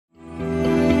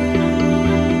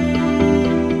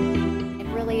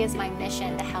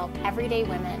everyday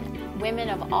women, women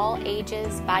of all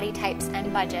ages, body types,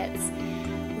 and budgets,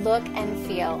 look and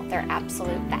feel their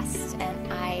absolute best.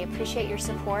 And I appreciate your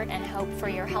support and hope for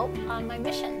your help on my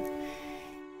mission.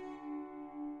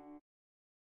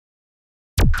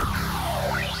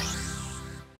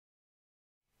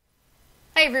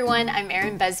 Hi everyone, I'm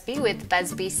Erin Busby with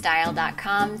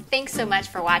busbystyle.com. Thanks so much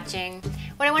for watching.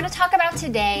 What I want to talk about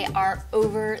today are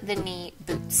over-the-knee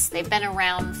boots. They've been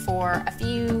around for a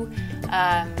few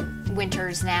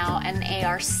winters now, and they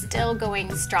are still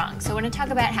going strong. So I want to talk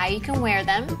about how you can wear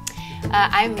them.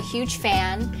 I'm a huge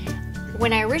fan.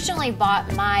 When I originally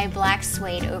bought my black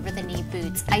suede over-the-knee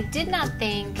boots, I did not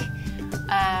think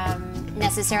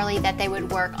necessarily that they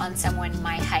would work on someone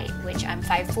my height, which I'm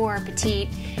 5'4", petite.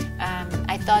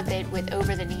 I thought that with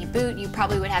over-the-knee boot, you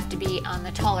probably would have to be on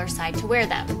the taller side to wear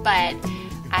them, but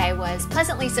I was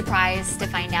pleasantly surprised to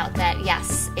find out that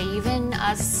yes, even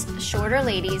us shorter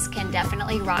ladies can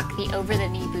definitely rock the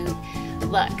over-the-knee boot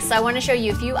look. So I want to show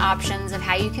you a few options of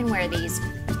how you can wear these.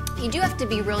 You do have to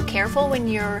be real careful when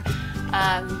you're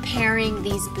pairing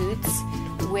these boots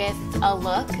with a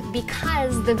look,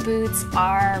 because the boots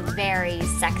are very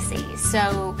sexy.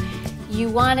 So you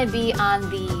want to be on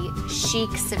the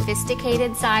chic,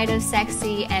 sophisticated side of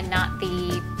sexy and not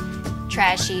the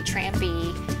trashy,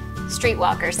 trampy,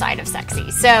 streetwalker side of sexy.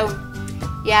 So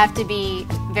you have to be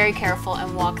very careful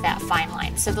and walk that fine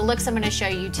line. So the looks I'm going to show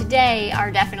you today are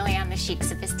definitely on the chic,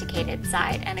 sophisticated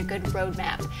side and a good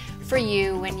roadmap for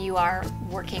you when you are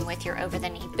working with your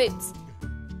over-the-knee boots.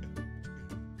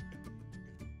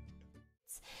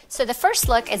 So the first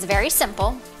look is very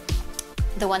simple.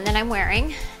 The one that I'm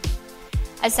wearing,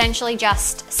 essentially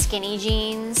just skinny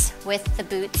jeans with the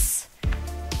boots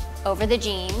over the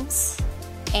jeans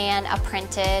and a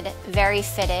printed, very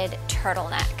fitted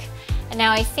turtleneck. And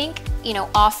now I think,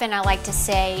 often I like to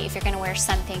say if you're gonna wear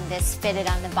something this fitted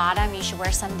on the bottom, you should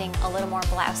wear something a little more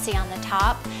blousy on the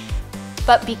top.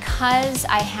 But because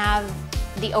I have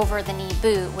the over-the-knee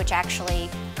boot, which actually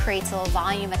creates a little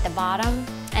volume at the bottom,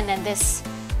 and then this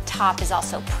top is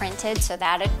also printed so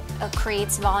that it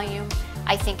creates volume,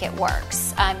 I think it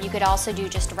works. You could also do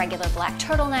just a regular black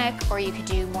turtleneck, or you could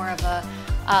do more of a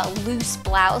loose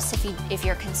blouse if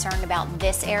you're concerned about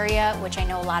this area, which I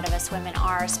know a lot of us women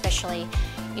are, especially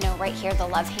right here, the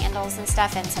love handles and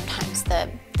stuff, and sometimes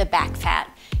the back fat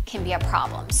can be a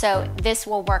problem. So this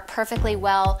will work perfectly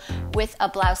well with a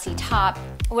blousy top.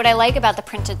 What I like about the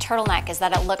printed turtleneck is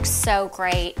that it looks so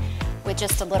great with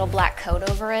just a little black coat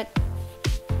over it.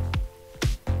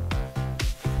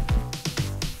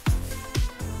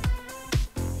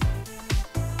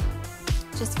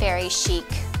 Just very chic.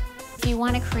 If you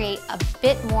want to create a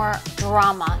bit more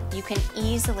drama, you can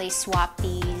easily swap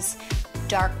these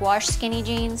dark wash skinny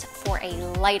jeans for a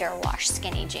lighter wash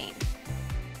skinny jean.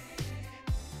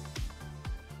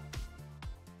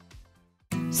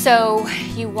 So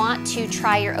you want to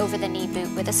try your over-the-knee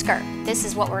boot with a skirt. This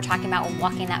is what we're talking about when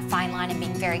walking that fine line and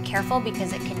being very careful,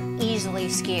 because it can easily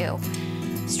skew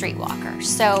streetwalker.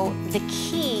 So the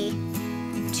key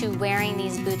to wearing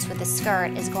these boots with a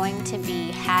skirt is going to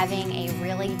be having a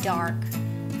really dark,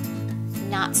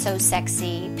 not so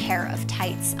sexy pair of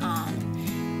tights on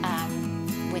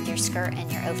with your skirt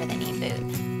and your over-the-knee boot.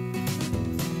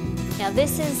 Now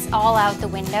this is all out the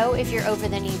window if your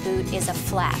over-the-knee boot is a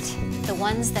flat. The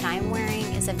ones that I'm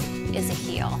wearing is a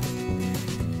heel.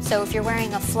 So if you're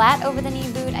wearing a flat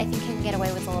over-the-knee boot, I think you can get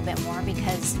away with a little bit more,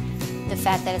 because the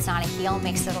fact that it's not a heel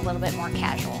makes it a little bit more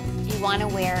casual. You want to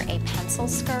wear a pencil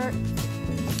skirt.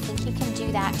 I think you can do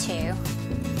that too.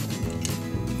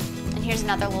 And here's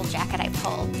another little jacket I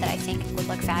pulled that I think would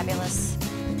look fabulous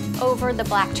over the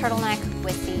black turtleneck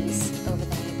with these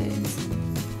over-the-knee boots.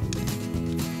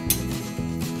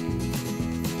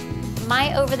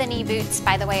 My over-the-knee boots,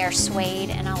 by the way, are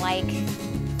suede, and I like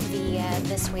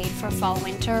the suede for fall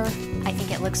winter. I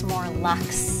think it looks more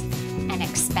luxe and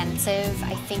expensive.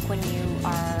 I think when you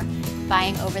are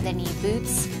buying over-the-knee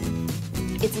boots,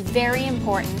 it's very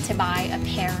important to buy a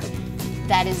pair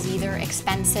that is either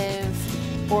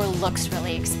expensive or looks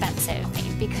really expensive,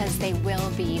 because they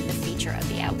will be the feature of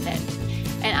the outfit.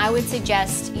 And I would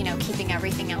suggest, keeping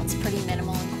everything else pretty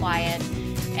minimal and quiet,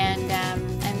 and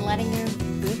letting your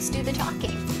boots do the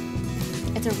talking.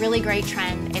 It's a really great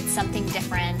trend. It's something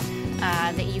different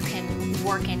that you can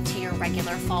work into your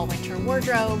regular fall-winter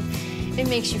wardrobe. It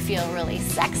makes you feel really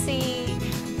sexy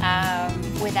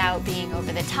without being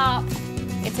over the top.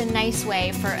 It's a nice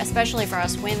way for, especially for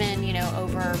us women,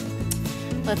 over,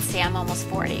 let's see, I'm almost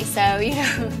 40, so,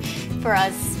 for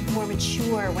us more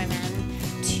mature women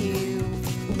to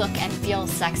look and feel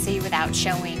sexy without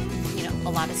showing, a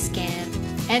lot of skin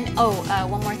And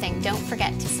one more thing, don't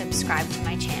forget to subscribe to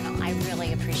my channel. I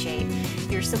really appreciate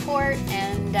your support,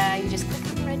 and you just click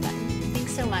on the red button.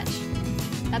 Thanks so much.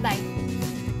 Bye-bye.